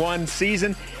 2001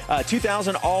 season.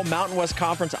 2000 All Mountain West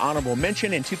Conference honorable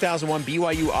mention, and 2001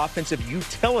 BYU Offensive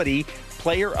Utility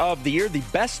Player of the Year. The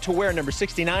best to wear, number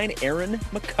 69, Aaron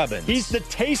McCubbins. He's the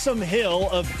Taysom Hill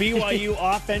of BYU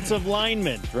offensive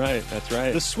linemen. That's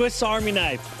right. The Swiss Army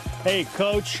knife. Hey,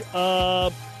 Coach, you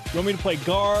want me to play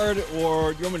guard,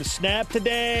 or you want me to snap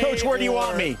today? Coach, where do you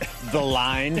want me? The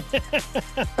line.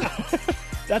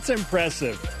 That's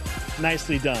impressive.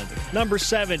 Nicely done. Number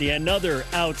 70, another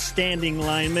outstanding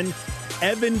lineman,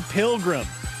 Evan Pilgrim.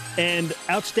 And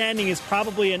outstanding is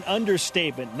probably an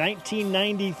understatement.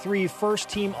 1993 first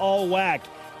team All-WAC.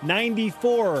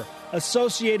 94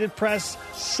 Associated Press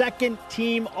second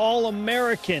team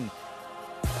All-American.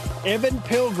 Evan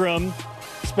Pilgrim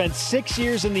spent 6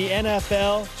 years in the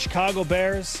NFL, Chicago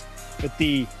Bears, with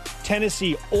the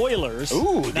Tennessee Oilers.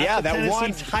 Ooh, yeah, that Tennessee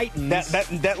one. Titans.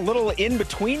 That little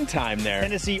in-between time there.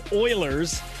 Tennessee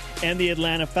Oilers and the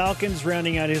Atlanta Falcons,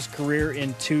 rounding out his career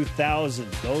in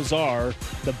 2000. Those are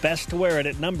the best to wear it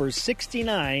at numbers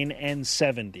 69 and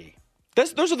 70.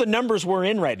 Those are the numbers we're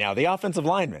in right now, the offensive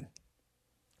linemen.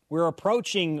 We're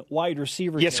approaching wide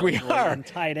receiver. Yes, we are. And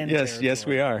tight end. Yes,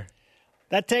 we are.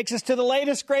 That takes us to the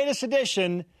latest, greatest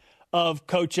edition of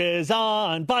Coaches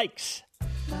on Bikes.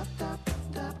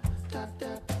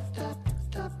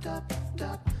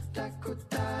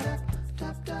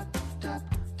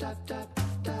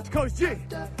 Coach G,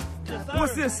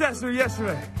 what's the assessment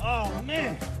yesterday? Oh,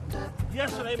 man.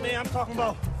 Yesterday, man, I'm talking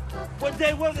about what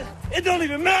day was it? It don't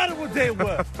even matter what day it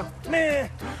was. Man,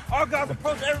 our guys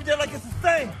approach every day like it's the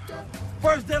same.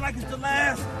 First day like it's the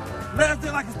last. Last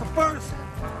day like it's the first.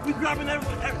 We grabbing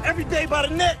every day by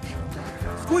the neck,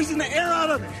 squeezing the air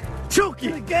out of it. Choke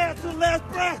it. The gas to the last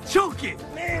breath. Choke it.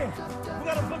 Man, we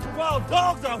got a bunch of wild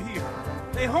dogs out here.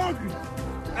 They hungry.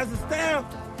 As a staff,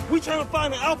 we trying to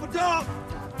find an alpha dog.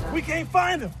 We can't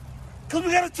find them because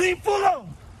we got a team full of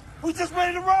them. We just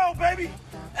ready to roll, baby.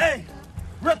 Hey,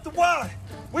 rep the Y.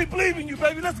 We believe in you,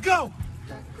 baby. Let's go.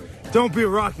 Don't be a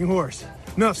rocking horse.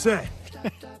 Enough said.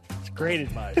 It's great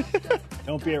advice.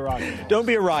 Don't be a rocking horse. Don't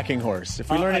be a rocking horse. If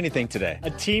we learn anything today.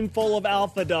 A team full of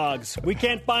alpha dogs. We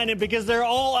can't find them because they're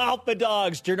all alpha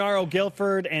dogs. Gennaro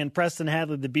Guilford and Preston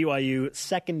Hadley, the BYU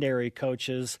secondary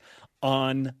coaches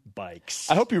on Bikes.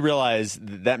 I hope you realize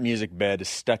that music bed is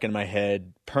stuck in my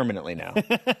head permanently now.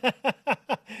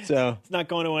 So it's not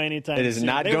going away anytime soon. It is soon.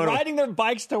 not They're going riding their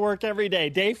bikes to work every day.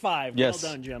 Day 5. Yes.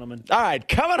 Well done, gentlemen. All right,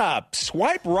 coming up,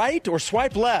 swipe right or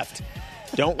swipe left.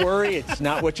 Don't worry, it's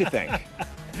not what you think.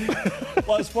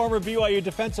 Plus, former BYU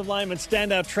defensive lineman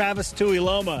standout Travis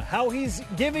Tuiloma, how he's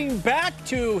giving back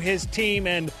to his team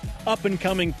and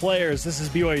up-and-coming players. This is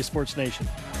BYU Sports Nation.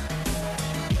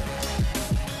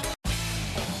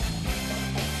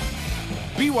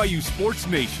 BYU Sports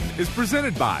Nation is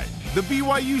presented by The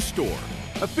BYU Store,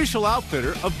 official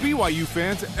outfitter of BYU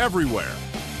fans everywhere.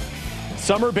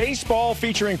 Summer baseball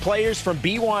featuring players from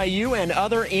BYU and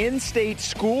other in-state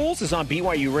schools is on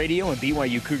BYU Radio and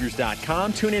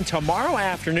BYUCougars.com. Tune in tomorrow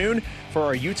afternoon for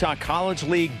our Utah College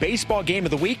League baseball game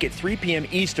of the week at 3 p.m.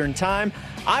 Eastern Time.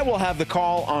 I will have the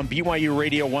call on BYU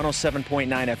Radio 107.9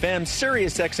 FM,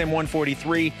 Sirius XM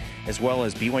 143, as well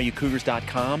as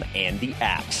BYUCougars.com and the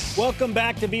apps. Welcome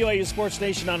back to BYU Sports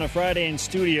Nation on a Friday in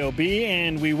Studio B,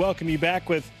 and we welcome you back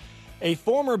with a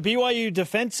former BYU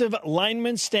defensive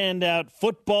lineman standout,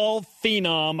 football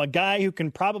phenom, a guy who can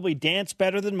probably dance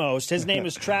better than most. His name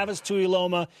is Travis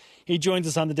Tuiloma. He joins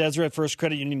us on the Deseret First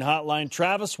Credit Union Hotline.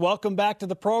 Travis, welcome back to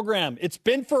the program. It's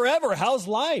been forever. How's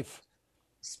life?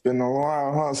 It's been a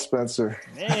while, huh, Spencer?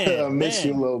 I miss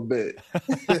you a little bit.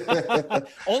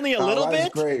 Only a little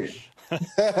bit? Great.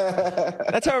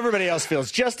 That's how everybody else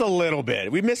feels. Just a little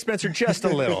bit. We miss Spencer just a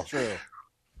little. True.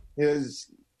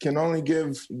 Can only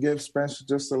give Spencer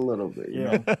just a little bit, you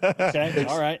know. Okay,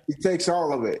 all right. He takes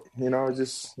all of it,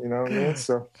 just, what I mean?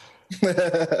 So.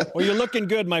 Well, you're looking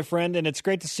good, my friend, and it's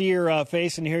great to see your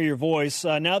face and hear your voice.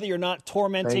 Now that you're not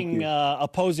tormenting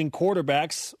opposing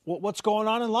quarterbacks, what's going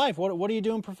on in life? What are you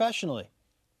doing professionally?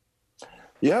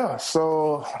 Yeah,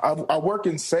 so I work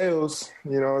in sales.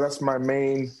 That's my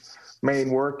main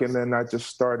work, and then I just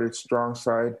started strong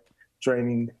side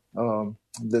training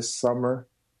this summer,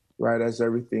 right as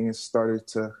everything has started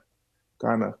to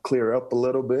kind of clear up a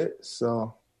little bit.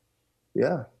 So,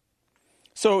 yeah.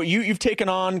 So you've taken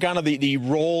on kind of the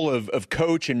role of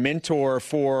coach and mentor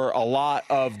for a lot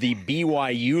of the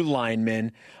BYU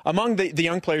linemen. Among the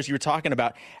young players you were talking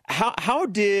about, how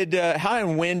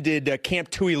and when did Camp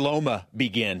Tuiloma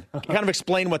begin? Kind of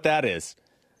explain what that is.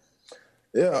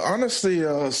 Yeah, honestly,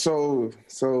 so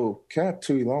Camp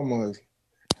Tuiloma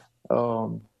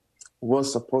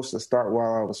was supposed to start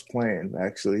while I was playing,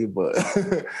 actually, but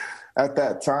at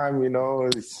that time,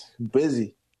 it's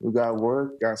busy. We got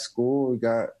work, got school, we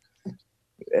got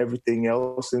everything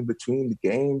else in between the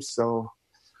games. So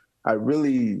I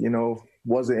really,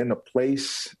 wasn't in a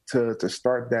place to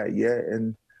start that yet.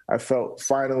 And I felt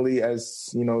finally as,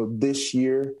 this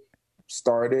year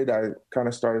started, I kind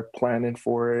of started planning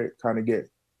for it, kind of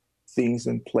get things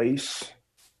in place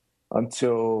and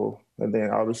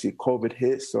then obviously COVID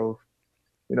hit. So,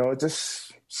 it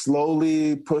just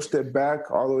slowly pushed it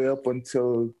back all the way up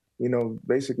until,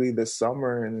 basically this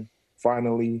summer, and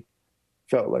finally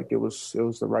felt like it was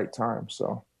the right time.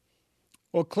 So,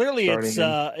 well, clearly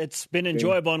it's been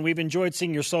enjoyable, and we've enjoyed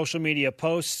seeing your social media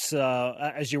posts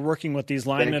as you're working with these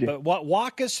linemen. But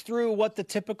walk us through what the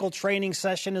typical training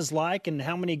session is like, and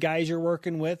how many guys you're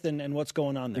working with, and what's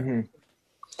going on there.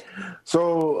 Mm-hmm.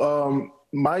 So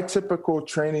my typical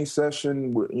training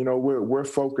session, we're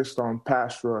focused on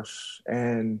pass rush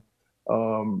and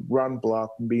run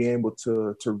block, and being able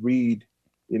to read,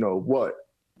 what,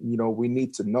 we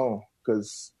need to know,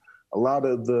 because a lot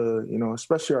of the,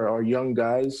 especially our young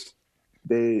guys,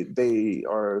 they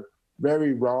are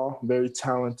very raw, very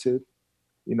talented,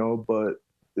 but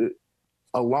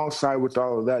alongside with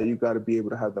all of that, you got to be able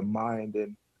to have the mind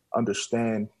and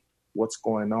understand what's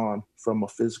going on from a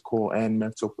physical and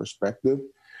mental perspective.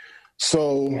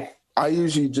 So I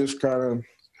usually just start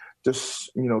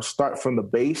from the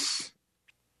base.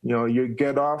 Your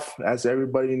get off, as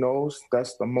everybody knows,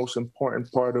 that's the most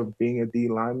important part of being a D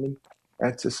lineman,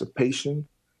 anticipation.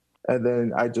 And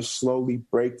then I just slowly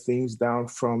break things down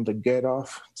from the get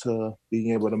off to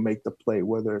being able to make the play,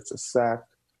 whether it's a sack,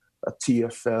 a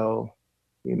TFL,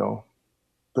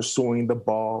 pursuing the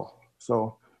ball.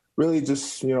 So really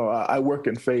just, I work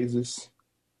in phases,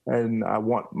 and I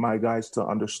want my guys to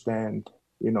understand,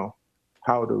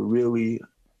 how to really,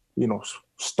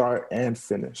 start and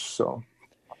finish. So.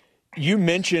 You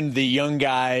mentioned the young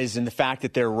guys and the fact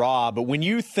that they're raw, but when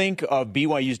you think of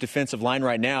BYU's defensive line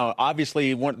right now,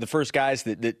 obviously one of the first guys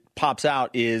that pops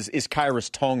out is Kairos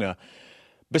Tonga.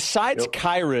 Besides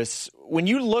Kairos, when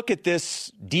you look at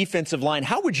this defensive line,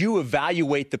 how would you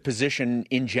evaluate the position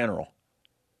in general?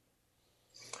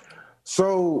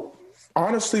 So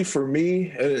honestly, for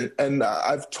me, and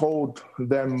I've told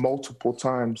them multiple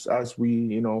times as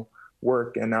we,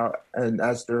 work and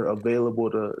as they're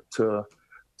available to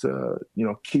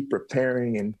keep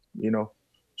preparing and,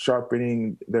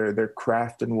 sharpening their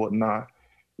craft and whatnot.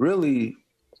 Really,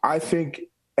 I think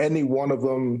any one of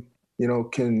them,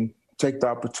 can take the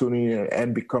opportunity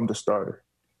and become the starter.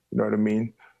 You know what I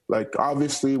mean? Like,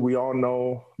 obviously, we all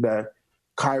know that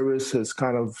Kairos has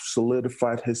kind of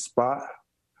solidified his spot,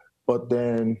 but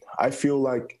then I feel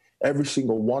like every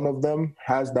single one of them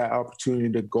has that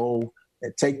opportunity to go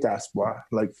and take that spot.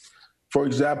 Like, for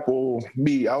example,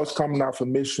 me, I was coming out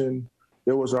from Mission.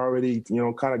 There was already,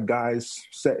 kind of guys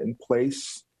set in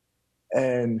place.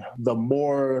 And the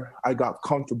more I got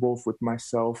comfortable with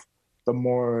myself, the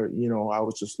more, I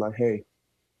was just like, hey,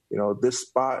 this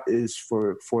spot is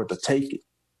for the taking.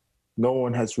 No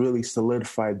one has really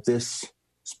solidified this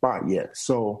spot yet.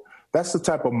 So that's the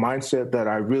type of mindset that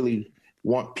I really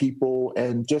want people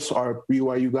and just our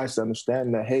BYU guys to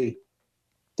understand that, hey,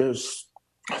 there's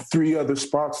 3 other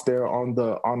spots there on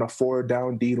a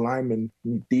 4-down D lineman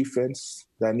defense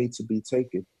that needs to be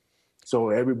taken. So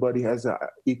everybody has an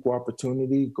equal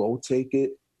opportunity. Go take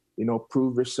it,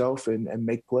 prove yourself and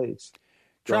make plays.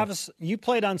 Travis, you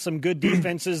played on some good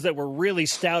defenses that were really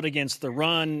stout against the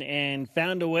run and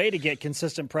found a way to get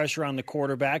consistent pressure on the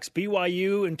quarterbacks.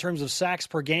 BYU, in terms of sacks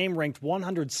per game, ranked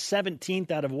 117th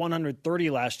out of 130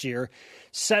 last year,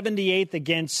 78th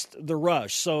against the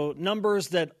rush. So numbers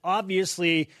that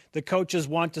obviously the coaches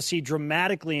want to see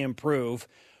dramatically improve.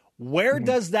 Where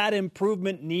does that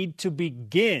improvement need to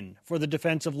begin for the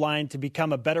defensive line to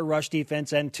become a better rush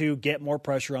defense and to get more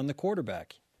pressure on the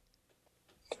quarterback?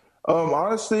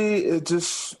 Honestly, it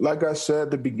just, like I said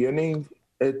at the beginning,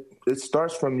 it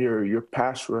starts from your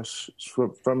pass rush,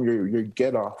 from your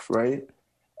get off, right?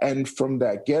 And from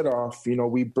that get off,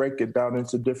 we break it down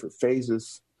into different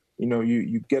phases.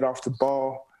 You get off the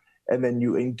ball and then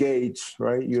you engage,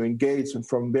 right? You engage, and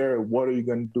from there, what are you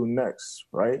going to do next,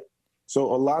 right?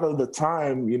 So a lot of the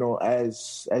time,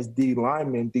 as D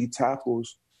linemen, D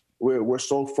tackles, we're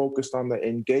so focused on the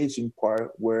engaging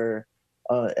part where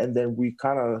and then we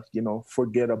kind of,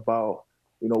 forget about,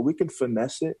 we can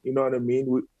finesse it. You know what I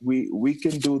mean? We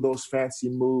can do those fancy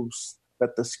moves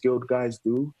that the skilled guys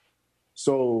do.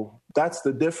 So that's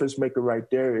the difference maker right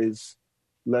there is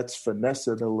let's finesse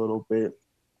it a little bit,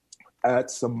 add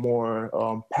some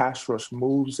more pass rush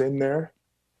moves in there,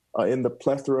 in the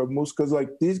plethora of moves. Because,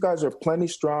 these guys are plenty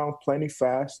strong, plenty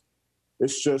fast.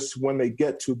 It's just when they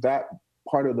get to that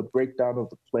part of the breakdown of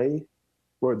the play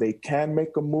where they can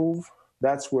make a move,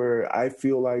 that's where I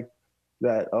feel like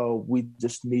that we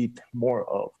just need more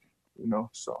of,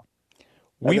 so.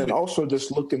 And then also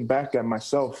just looking back at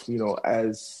myself,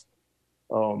 as,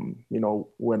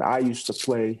 when I used to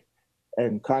play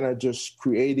and kind of just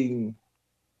creating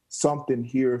something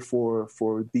here for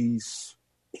these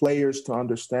players to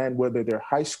understand, whether they're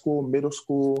high school, middle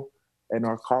school, and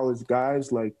our college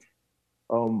guys.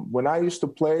 When I used to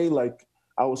play,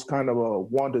 I was kind of a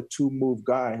 1 to 2 move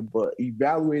guy, but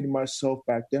evaluating myself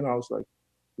back then, I was like,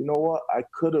 you know what? I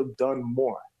could have done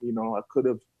more. I could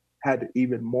have had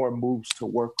even more moves to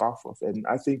work off of. And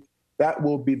I think that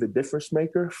will be the difference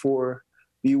maker for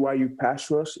BYU pass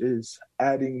rush is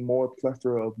adding more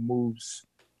plethora of moves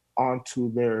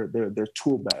onto their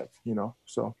tool bag,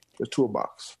 so their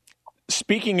toolbox.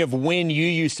 Speaking of when you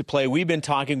used to play, we've been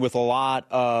talking with a lot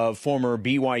of former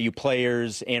BYU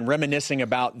players and reminiscing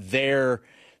about their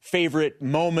favorite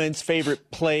moments,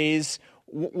 favorite plays.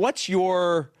 What's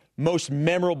your most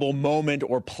memorable moment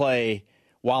or play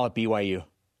while at BYU?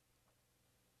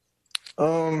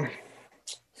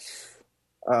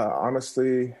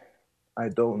 Honestly, I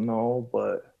don't know,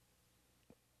 but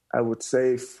I would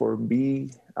say for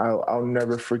me, I'll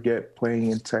never forget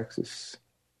playing in Texas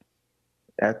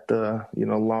at the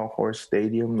Longhorn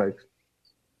Stadium. Like,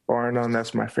 bar none,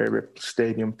 that's my favorite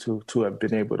stadium to have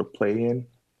been able to play in.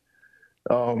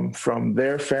 From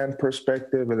their fan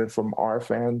perspective, and then from our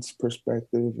fans'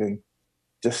 perspective, and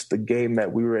just the game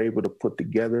that we were able to put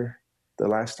together the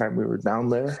last time we were down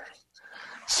there.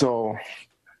 So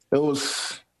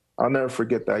I'll never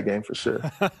forget that game for sure.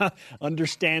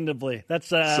 Understandably.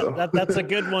 That's a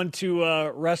good one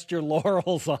to rest your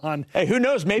laurels on. Hey, who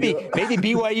knows? Maybe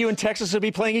BYU and Texas will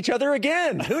be playing each other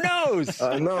again. Who knows?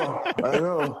 I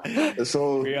know.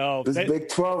 So this Big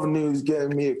 12 news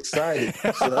getting me excited.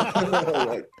 So,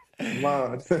 like, come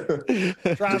on.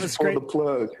 Travis, just pull the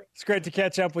plug. It's great to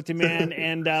catch up with you, man.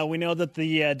 And we know that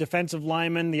the defensive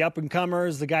linemen, the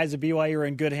up-and-comers, the guys at BYU are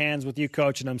in good hands with you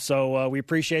coaching them. So we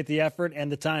appreciate the effort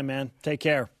and the time, man. Take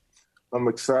care. I'm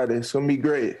excited. It's going to be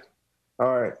great.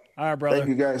 All right. All right, brother. Thank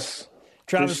you, guys.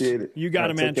 Travis, appreciate it. You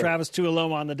got it, man. Travis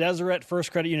Tuiloma on the Deseret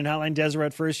First Credit Union Hotline.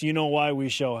 Deseret First, you know why, we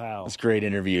show how. That's a great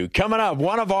interview. Coming up,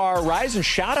 one of our Rise and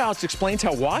Shoutouts explains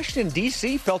how Washington,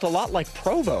 D.C. felt a lot like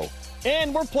Provo.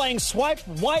 And we're playing swipe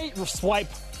right or swipe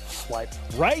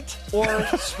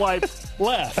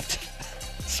left.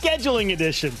 Scheduling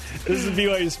edition. This is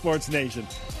BYU Sports Nation.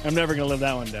 I'm never going to live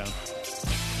that one down.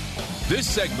 This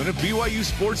segment of BYU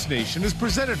Sports Nation is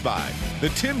presented by the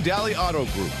Tim Daly Auto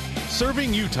Group,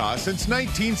 serving Utah since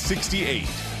 1968.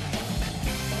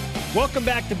 Welcome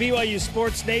back to BYU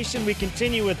Sports Nation. We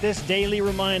continue with this daily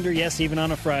reminder. Yes, even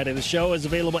on a Friday. The show is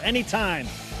available anytime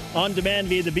on demand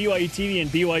via the BYU TV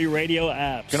and BYU Radio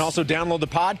apps. You can also download the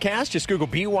podcast. Just Google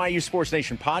BYU Sports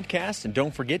Nation Podcast. And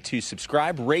don't forget to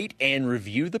subscribe, rate, and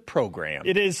review the program.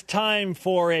 It is time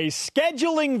for a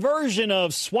scheduling version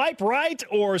of Swipe Right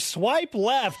or Swipe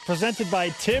Left, presented by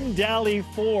Tim Daly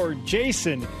Ford.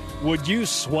 Jason, would you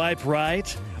swipe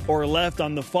right or left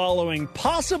on the following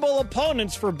possible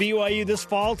opponents for BYU this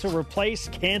fall to replace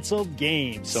canceled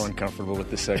games? So uncomfortable with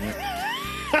this segment.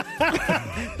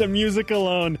 The music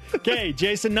alone. Okay,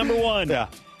 Jason, number one. Yeah.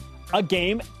 A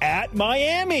game at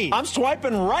Miami. I'm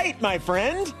swiping right, my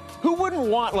friend. Who wouldn't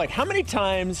want, how many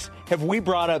times have we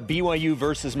brought up BYU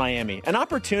versus Miami? An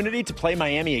opportunity to play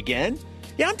Miami again?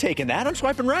 Yeah, I'm taking that. I'm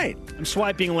swiping right. I'm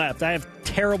swiping left. I have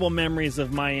terrible memories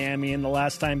of Miami and the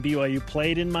last time BYU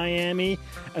played in Miami.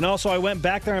 And also, I went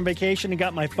back there on vacation and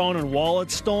got my phone and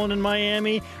wallet stolen in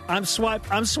Miami. I'm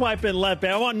swiping left,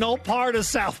 man. I want no part of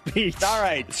South Beach. All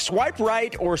right. Swipe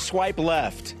right or swipe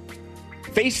left.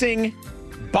 Facing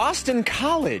Boston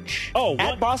College.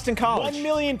 Boston College.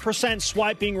 1,000,000%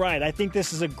 swiping right. I think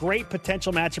this is a great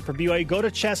potential matchup for BYU. Go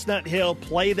to Chestnut Hill,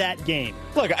 play that game.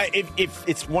 Look, if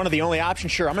it's one of the only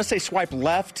options, sure. I'm going to say swipe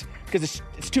left because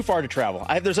it's too far to travel.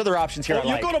 There's other options here.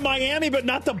 You go to Miami but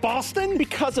not to Boston?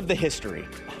 Because of the history.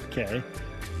 Okay.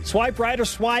 Swipe right or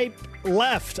swipe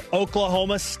left,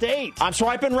 Oklahoma State. I'm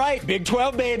swiping right. Big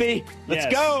 12, baby.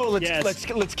 Let's go.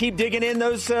 Let's keep digging in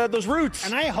those roots.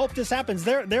 And I hope this happens.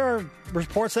 There are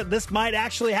reports that this might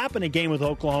actually happen, a game with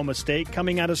Oklahoma State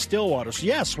coming out of Stillwater. So,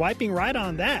 yeah, swiping right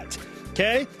on that.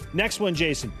 Okay? Next one,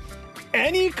 Jason.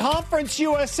 Any Conference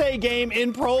USA game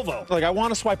in Provo. I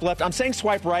want to swipe left. I'm saying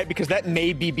swipe right because that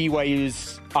may be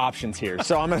BYU's options here.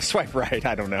 So I'm going to swipe right.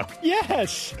 I don't know.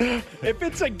 Yes. If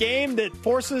it's a game that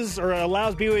forces or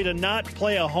allows BYU to not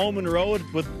play a home and road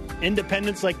with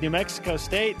independents like New Mexico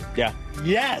State. Yeah.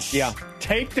 Yes. Yeah.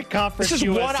 Take the Conference USA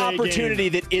This is one opportunity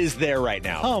game. That is there right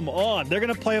now. Come on. They're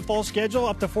going to play a full schedule,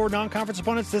 up to 4 non-conference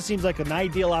opponents. This seems like an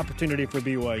ideal opportunity for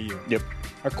BYU. Yep.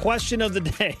 Our question of the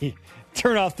day.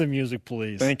 Turn off the music,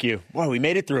 please. Thank you. Wow, we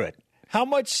made it through it. How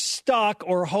much stock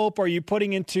or hope are you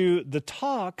putting into the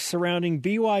talk surrounding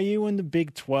BYU and the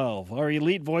Big 12? Our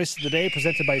elite voice of the day,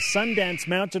 presented by Sundance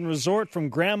Mountain Resort from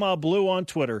Grandma Blue on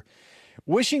Twitter.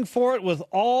 Wishing for it with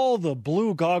all the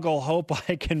blue goggle hope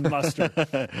I can muster.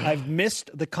 I've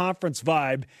missed the conference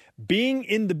vibe. Being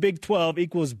in the Big 12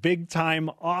 equals big-time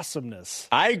awesomeness.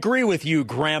 I agree with you,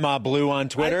 Grandma Blue on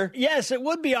Twitter. Yes, it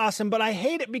would be awesome, but I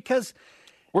hate it because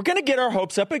we're going to get our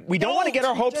hopes up. We don't want to get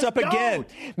our hopes up again.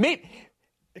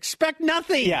 Expect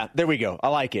nothing. Yeah, there we go. I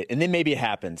like it. And then maybe it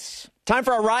happens. Time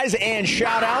for our Rise and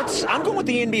Shoutouts. I'm going with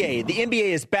the NBA. The NBA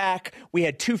is back. We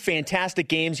had 2 fantastic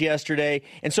games yesterday,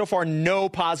 and so far no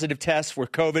positive tests for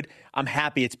COVID. I'm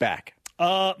happy it's back.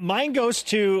 Mine goes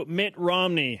to Mitt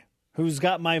Romney, who's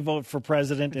got my vote for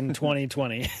president in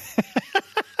 2020.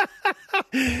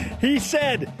 He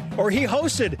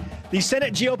hosted the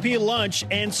Senate GOP lunch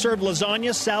and served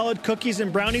lasagna, salad, cookies,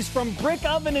 and brownies from Brick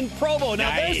Oven in Provo.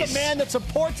 Now, There's a man that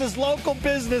supports his local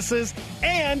businesses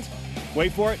and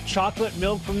Wait for it, chocolate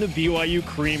milk from the BYU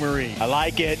Creamery. I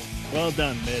like it. Well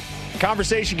done, Mitt.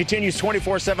 Conversation continues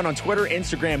 24/7 on Twitter,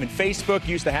 Instagram, and Facebook.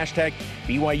 Use the hashtag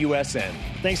BYUSN.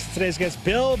 Thanks to today's guests,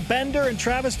 Bill Bender and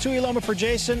Travis Tuiloma. For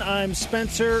Jason, I'm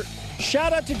Spencer.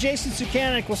 Shout out to Jason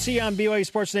Sukanik. We'll see you on BYU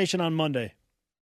Sports Nation on Monday.